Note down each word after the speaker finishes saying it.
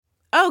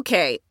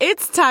Okay,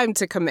 it's time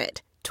to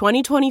commit.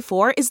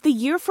 2024 is the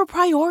year for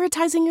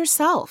prioritizing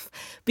yourself.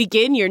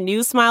 Begin your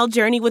new smile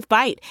journey with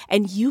Byte,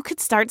 and you could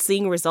start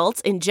seeing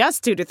results in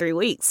just 2 to 3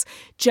 weeks.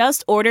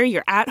 Just order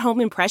your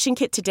at-home impression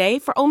kit today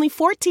for only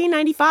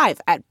 $14.95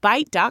 at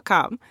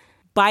Byte.com.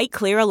 Byte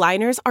Clear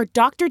aligners are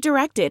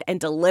doctor-directed and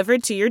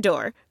delivered to your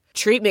door.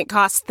 Treatment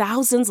costs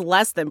thousands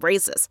less than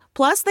braces.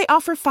 Plus, they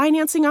offer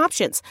financing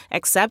options,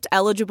 accept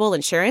eligible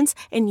insurance,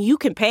 and you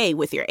can pay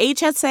with your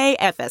HSA,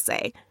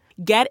 FSA.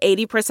 Get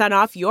 80%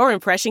 off your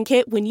impression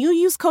kit when you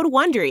use code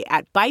WONDERY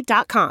at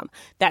Byte.com.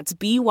 That's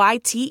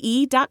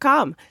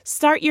BYTE.com.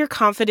 Start your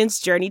confidence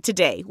journey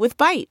today with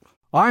Byte.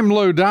 I'm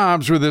Lou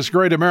Dobbs with this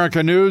Great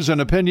America News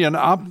and Opinion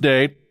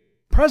Update.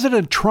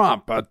 President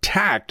Trump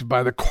attacked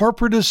by the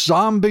corporatist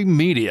zombie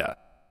media.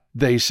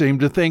 They seem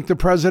to think the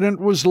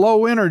president was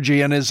low energy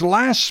in his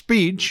last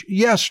speech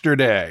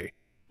yesterday.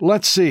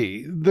 Let's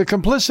see. The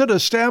complicit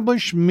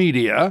established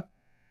media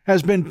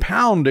has been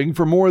pounding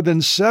for more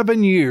than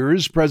 7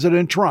 years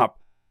President Trump.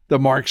 The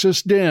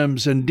Marxist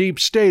Dems and deep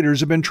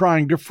staters have been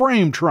trying to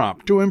frame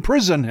Trump, to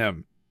imprison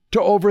him,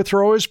 to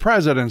overthrow his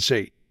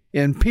presidency,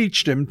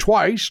 impeached him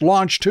twice,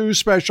 launched 2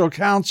 special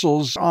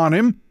counsels on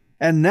him,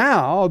 and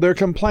now they're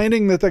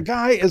complaining that the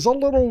guy is a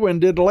little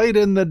winded late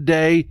in the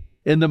day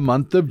in the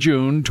month of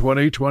June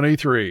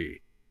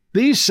 2023.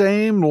 These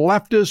same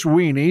leftist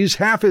weenies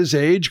half his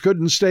age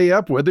couldn't stay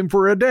up with him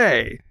for a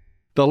day.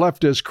 The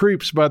leftist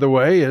creeps, by the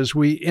way, as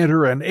we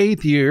enter an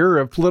 8th year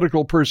of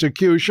political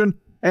persecution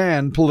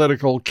and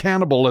political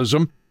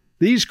cannibalism.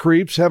 These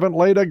creeps haven't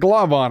laid a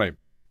glove on him.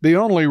 The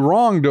only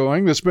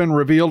wrongdoing that's been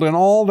revealed in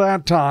all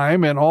that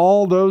time, in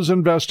all those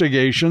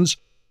investigations,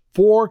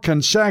 4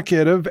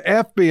 consecutive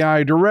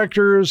FBI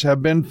directors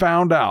have been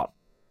found out,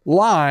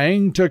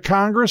 lying to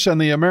Congress and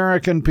the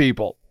American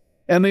people.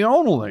 And the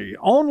only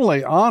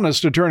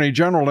honest attorney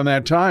general in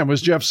that time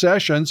was Jeff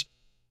Sessions,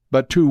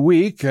 but too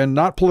weak and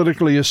not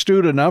politically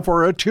astute enough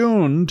or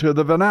attuned to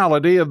the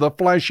venality of the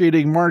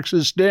flesh-eating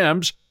Marxist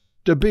Dems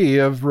to be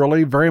of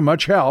really very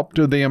much help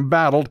to the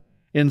embattled,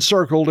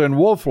 encircled, and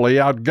woefully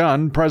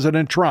outgunned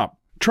President Trump.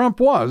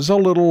 Trump was a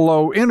little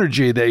low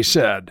energy, they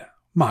said.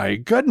 My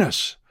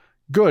goodness.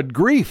 Good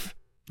grief.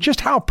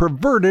 Just how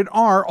perverted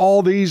are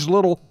all these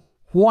little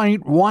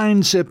white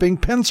wine-sipping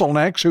pencil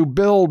necks who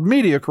build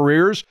media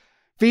careers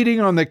feeding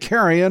on the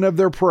carrion of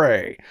their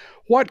prey?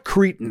 What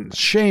cretins,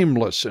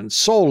 shameless and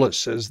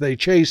soulless as they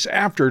chase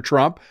after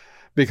Trump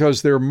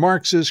because their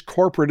Marxist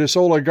corporatist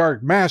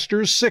oligarch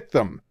masters sick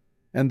them,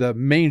 and the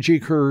mangy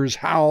curs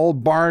howl,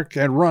 bark,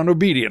 and run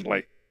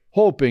obediently,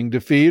 hoping to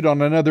feed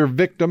on another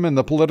victim in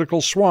the political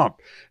swamp.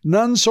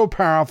 None so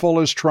powerful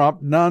as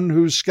Trump, none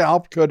whose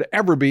scalp could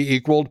ever be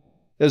equaled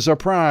as a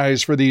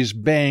prize for these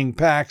bang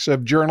packs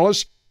of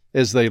journalists,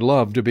 as they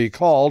love to be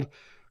called.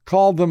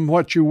 Call them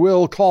what you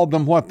will, call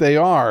them what they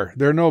are.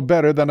 They're no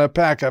better than a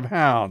pack of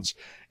hounds.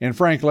 And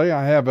frankly,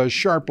 I have a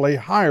sharply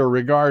higher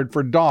regard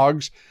for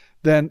dogs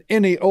than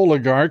any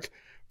oligarch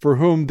for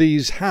whom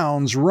these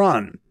hounds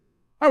run.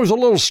 I was a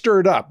little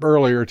stirred up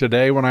earlier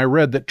today when I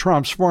read that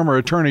Trump's former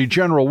Attorney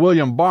General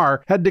William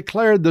Barr had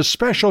declared the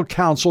special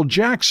counsel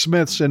Jack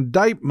Smith's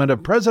indictment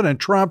of President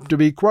Trump to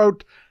be,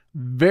 quote,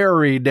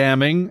 very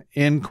damning,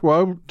 end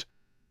quote,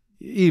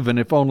 even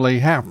if only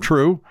half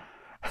true.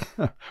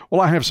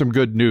 Well, I have some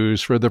good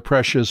news for the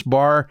precious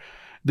Barr.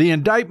 The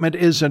indictment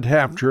isn't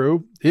half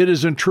true. It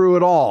isn't true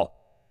at all.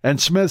 And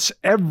Smith's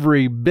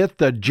every bit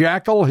the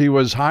jackal he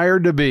was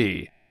hired to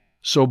be.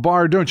 So,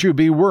 Barr, don't you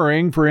be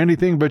worrying for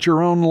anything but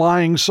your own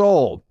lying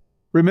soul.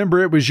 Remember,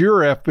 it was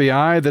your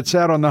FBI that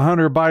sat on the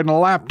Hunter Biden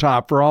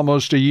laptop for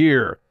almost a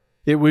year.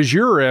 It was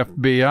your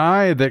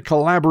FBI that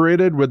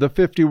collaborated with the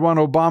 51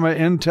 Obama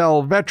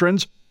intel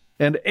veterans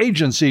and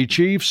agency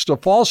chiefs to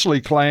falsely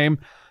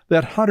claim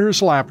that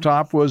Hunter's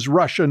laptop was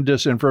Russian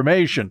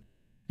disinformation.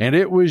 And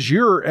it was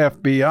your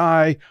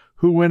FBI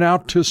who went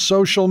out to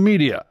social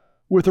media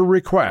with a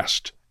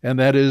request, and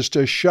that is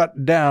to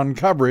shut down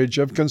coverage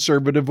of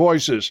conservative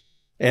voices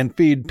and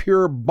feed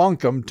pure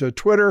bunkum to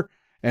Twitter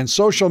and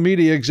social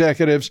media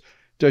executives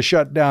to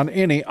shut down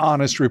any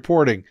honest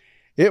reporting.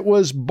 It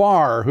was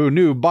Barr who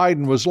knew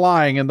Biden was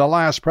lying in the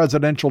last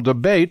presidential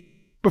debate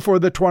before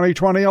the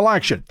 2020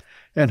 election,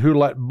 and who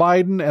let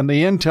Biden and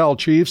the intel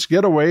chiefs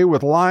get away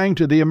with lying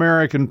to the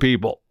American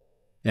people.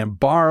 And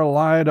Barr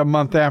lied a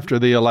month after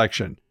the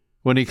election,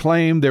 when he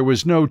claimed there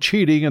was no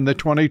cheating in the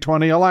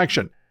 2020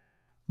 election.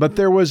 But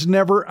there was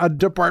never a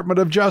Department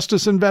of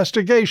Justice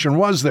investigation,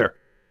 was there?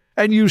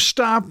 And you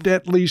stopped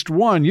at least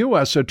one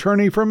U.S.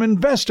 attorney from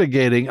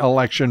investigating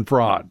election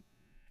fraud.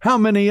 How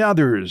many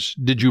others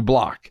did you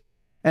block?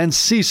 And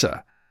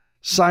CISA,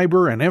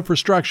 Cyber and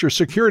Infrastructure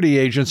Security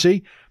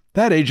Agency,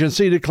 that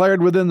agency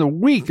declared within the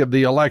week of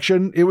the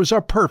election it was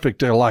a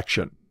perfect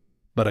election.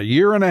 But a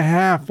year and a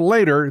half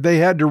later, they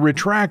had to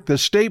retract the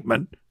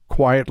statement,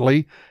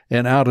 quietly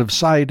and out of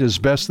sight as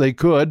best they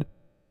could.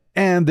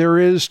 And there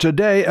is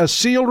today a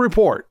sealed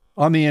report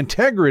on the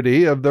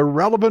integrity of the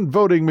relevant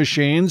voting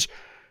machines,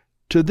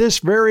 to this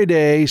very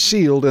day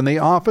sealed in the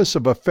office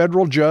of a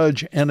federal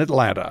judge in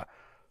Atlanta.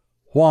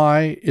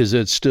 Why is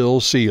it still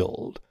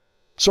sealed?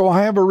 So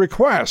I have a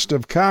request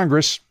of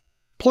Congress.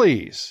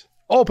 Please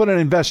open an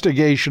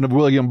investigation of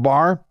William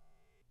Barr.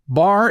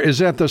 Barr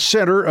is at the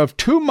center of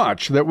too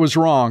much that was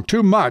wrong,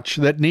 too much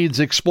that needs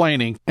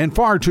explaining, and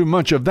far too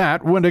much of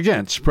that went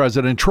against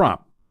President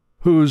Trump,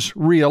 whose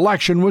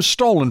re-election was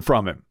stolen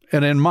from him,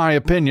 and in my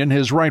opinion,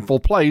 his rightful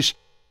place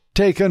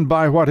taken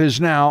by what is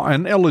now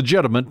an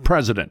illegitimate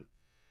president.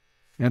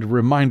 And a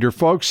reminder,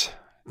 folks,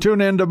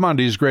 tune in to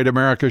Monday's Great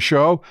America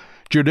Show.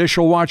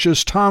 Judicial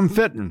Watch's Tom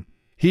Fitton.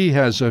 He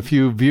has a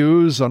few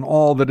views on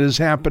all that is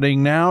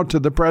happening now to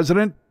the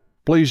president.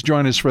 Please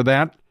join us for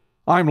that.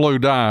 I'm Lou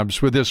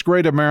Dobbs with this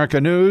Great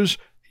America News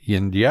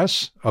and,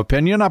 yes,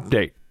 Opinion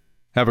Update.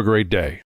 Have a great day.